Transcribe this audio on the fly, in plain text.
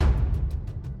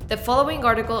The following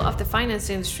article of the finance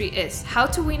industry is How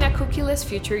to Win a Cookieless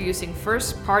Future Using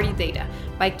First-Party Data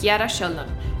by Chiara Sheldon,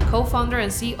 co-founder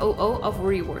and COO of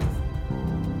Reworth.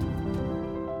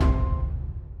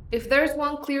 If there's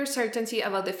one clear certainty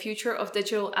about the future of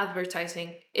digital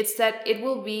advertising, it's that it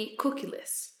will be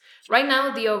cookieless. Right now,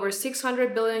 the over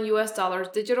 $600 billion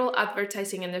digital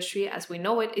advertising industry as we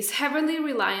know it is heavily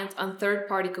reliant on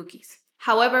third-party cookies.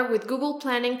 However, with Google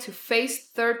planning to phase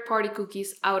third-party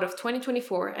cookies out of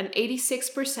 2024 and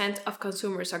 86% of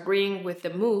consumers agreeing with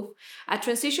the move, a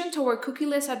transition toward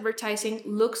cookieless advertising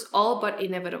looks all but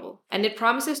inevitable, and it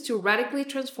promises to radically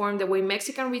transform the way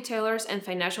Mexican retailers and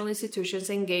financial institutions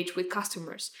engage with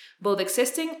customers, both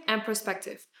existing and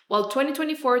prospective. While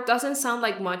 2024 doesn't sound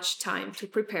like much time to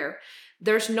prepare,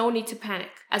 there's no need to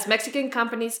panic, as Mexican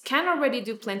companies can already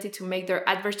do plenty to make their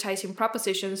advertising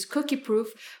propositions cookie-proof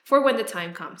for when the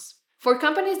time comes. For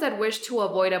companies that wish to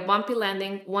avoid a bumpy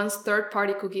landing once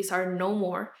third-party cookies are no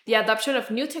more, the adoption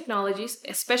of new technologies,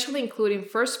 especially including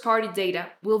first-party data,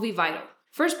 will be vital.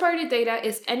 First-party data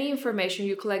is any information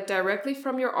you collect directly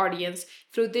from your audience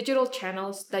through digital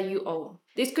channels that you own.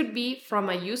 This could be from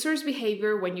a user's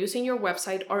behavior when using your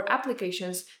website or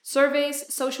applications, surveys,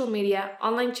 social media,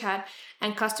 online chat,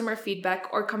 and customer feedback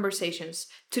or conversations,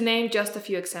 to name just a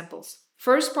few examples.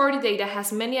 First-party data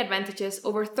has many advantages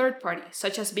over third-party,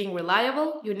 such as being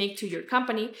reliable, unique to your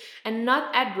company, and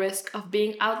not at risk of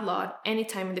being outlawed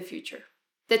anytime in the future.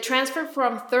 The transfer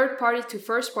from third-party to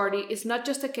first-party is not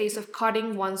just a case of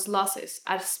cutting one's losses,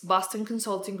 as Boston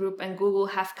Consulting Group and Google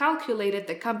have calculated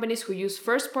that companies who use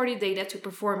first-party data to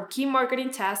perform key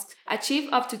marketing tasks achieve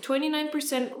up to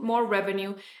 29% more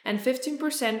revenue and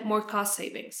 15% more cost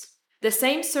savings. The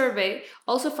same survey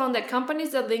also found that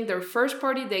companies that link their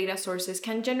first-party data sources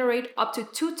can generate up to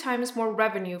 2 times more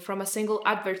revenue from a single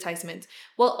advertisement,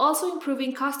 while also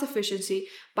improving cost efficiency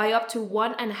by up to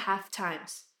 1.5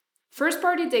 times.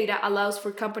 First-party data allows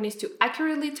for companies to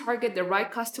accurately target the right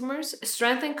customers,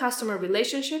 strengthen customer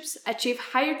relationships, achieve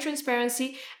higher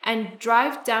transparency, and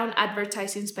drive down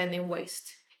advertising spending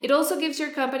waste. It also gives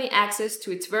your company access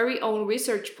to its very own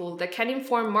research pool that can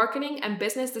inform marketing and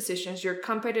business decisions your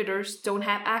competitors don't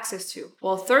have access to.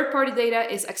 While third-party data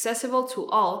is accessible to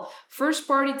all,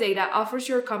 first-party data offers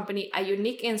your company a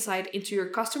unique insight into your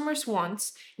customers'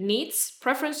 wants, needs,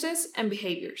 preferences, and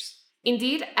behaviors.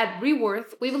 Indeed, at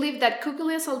Reworth, we believe that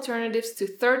cookieless alternatives to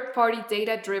third-party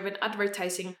data-driven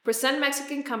advertising present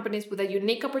Mexican companies with a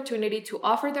unique opportunity to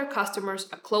offer their customers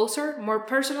a closer, more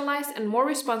personalized, and more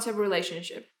responsive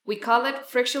relationship. We call it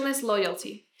frictionless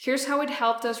loyalty. Here's how it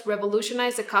helped us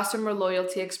revolutionize the customer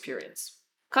loyalty experience.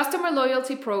 Customer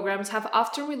loyalty programs have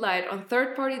often relied on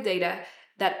third-party data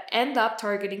that end up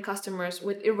targeting customers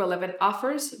with irrelevant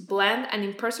offers, bland and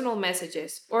impersonal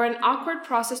messages, or an awkward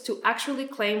process to actually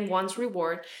claim one's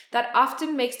reward that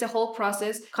often makes the whole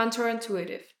process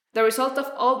counterintuitive. The result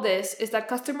of all this is that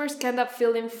customers end up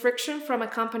feeling friction from a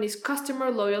company's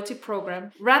customer loyalty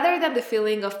program rather than the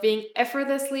feeling of being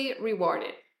effortlessly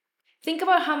rewarded. Think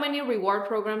about how many reward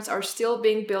programs are still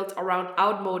being built around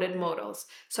outmoded models,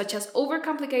 such as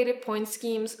overcomplicated point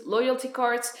schemes, loyalty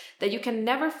cards that you can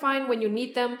never find when you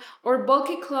need them, or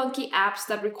bulky clunky apps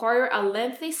that require a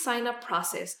lengthy sign-up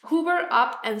process, hoover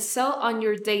up and sell on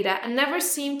your data, and never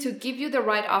seem to give you the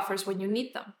right offers when you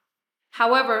need them.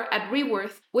 However, at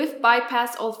Reworth, we've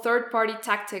bypassed all third-party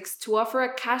tactics to offer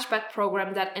a cashback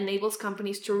program that enables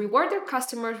companies to reward their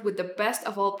customers with the best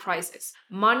of all prices,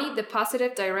 money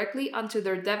deposited directly onto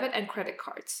their debit and credit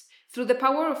cards. Through the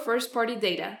power of first-party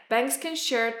data, banks can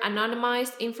share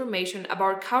anonymized information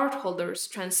about cardholders'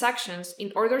 transactions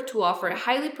in order to offer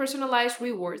highly personalized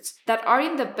rewards that are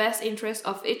in the best interest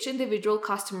of each individual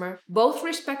customer, both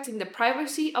respecting the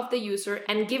privacy of the user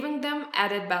and giving them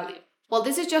added value. While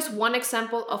this is just one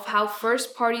example of how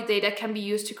first-party data can be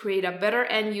used to create a better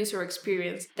end-user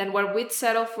experience than what we'd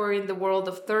settle for in the world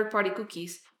of third-party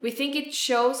cookies, we think it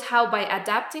shows how by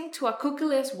adapting to a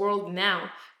cookieless world now,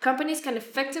 companies can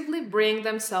effectively bring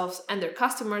themselves and their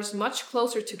customers much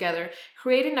closer together,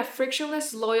 creating a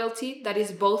frictionless loyalty that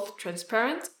is both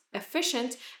transparent,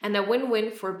 efficient, and a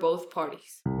win-win for both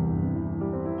parties.